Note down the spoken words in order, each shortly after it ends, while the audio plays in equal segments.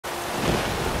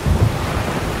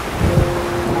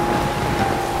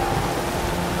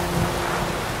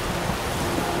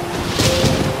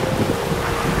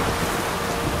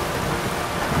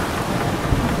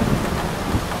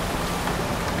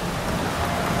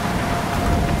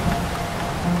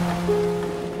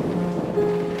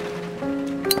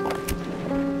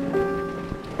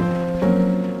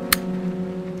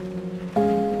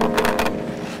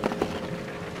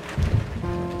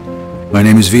My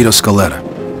name is Vito Scaletta.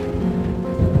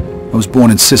 I was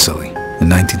born in Sicily in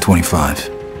 1925.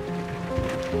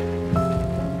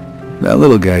 That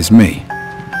little guy's me.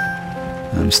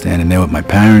 I'm standing there with my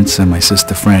parents and my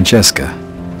sister Francesca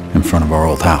in front of our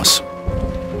old house. I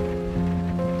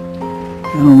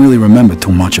don't really remember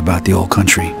too much about the old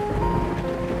country,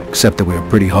 except that we were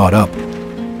pretty hard up.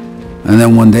 And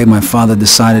then one day my father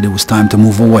decided it was time to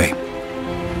move away.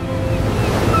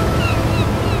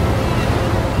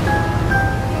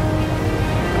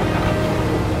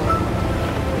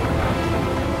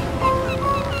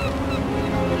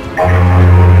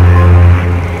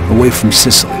 Away from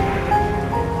Sicily,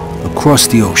 across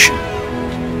the ocean,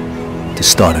 to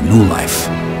start a new life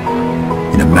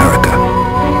in America.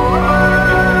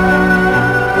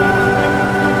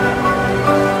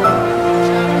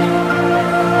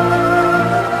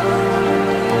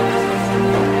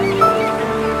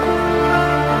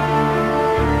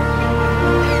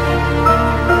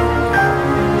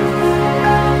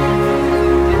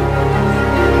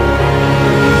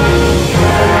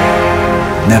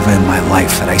 Never in my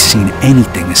life had I seen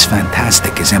anything as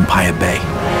fantastic as Empire Bay.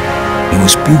 It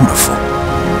was beautiful.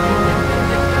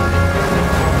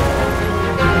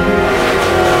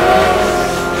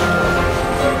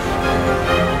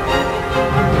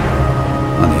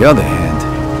 On the other hand,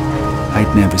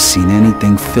 I'd never seen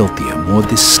anything filthier, more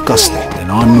disgusting than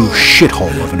our new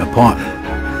shithole of an apartment.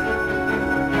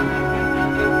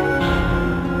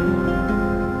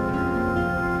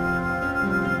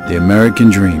 The American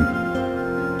dream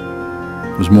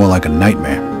was more like a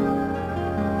nightmare.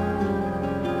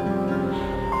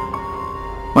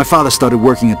 My father started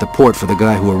working at the port for the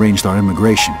guy who arranged our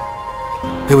immigration.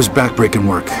 It was backbreaking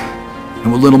work, and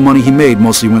what little money he made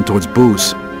mostly went towards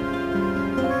booze.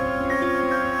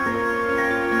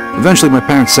 Eventually my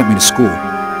parents sent me to school.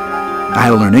 I had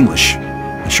to learn English.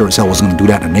 I sure as hell wasn't going to do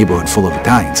that in a neighborhood full of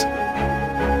Italians.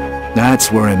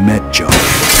 That's where I met Joe. Come on,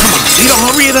 Vito,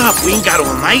 hurry it up. We ain't got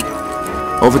all night.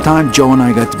 Over time, Joe and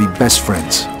I got to be best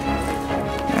friends.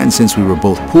 And since we were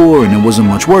both poor and there wasn't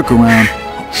much work around,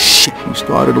 we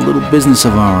started a little business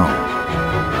of our own.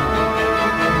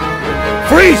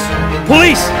 Freeze!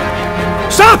 Police!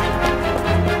 Stop!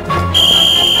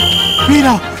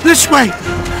 Vito, this way!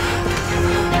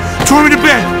 Throw me to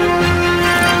bed!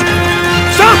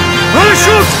 Stop! I'm gonna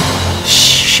shoot!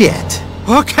 Shit.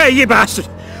 Okay, you bastard.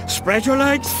 Spread your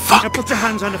legs. Fuck. Now put your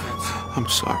hands on the fence. I'm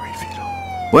sorry, Vito.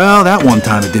 Well, that one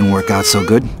time it didn't work out so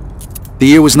good. The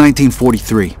year was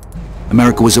 1943.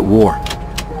 America was at war,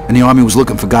 and the army was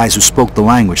looking for guys who spoke the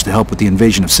language to help with the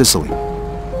invasion of Sicily.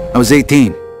 I was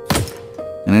 18,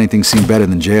 and anything seemed better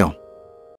than jail.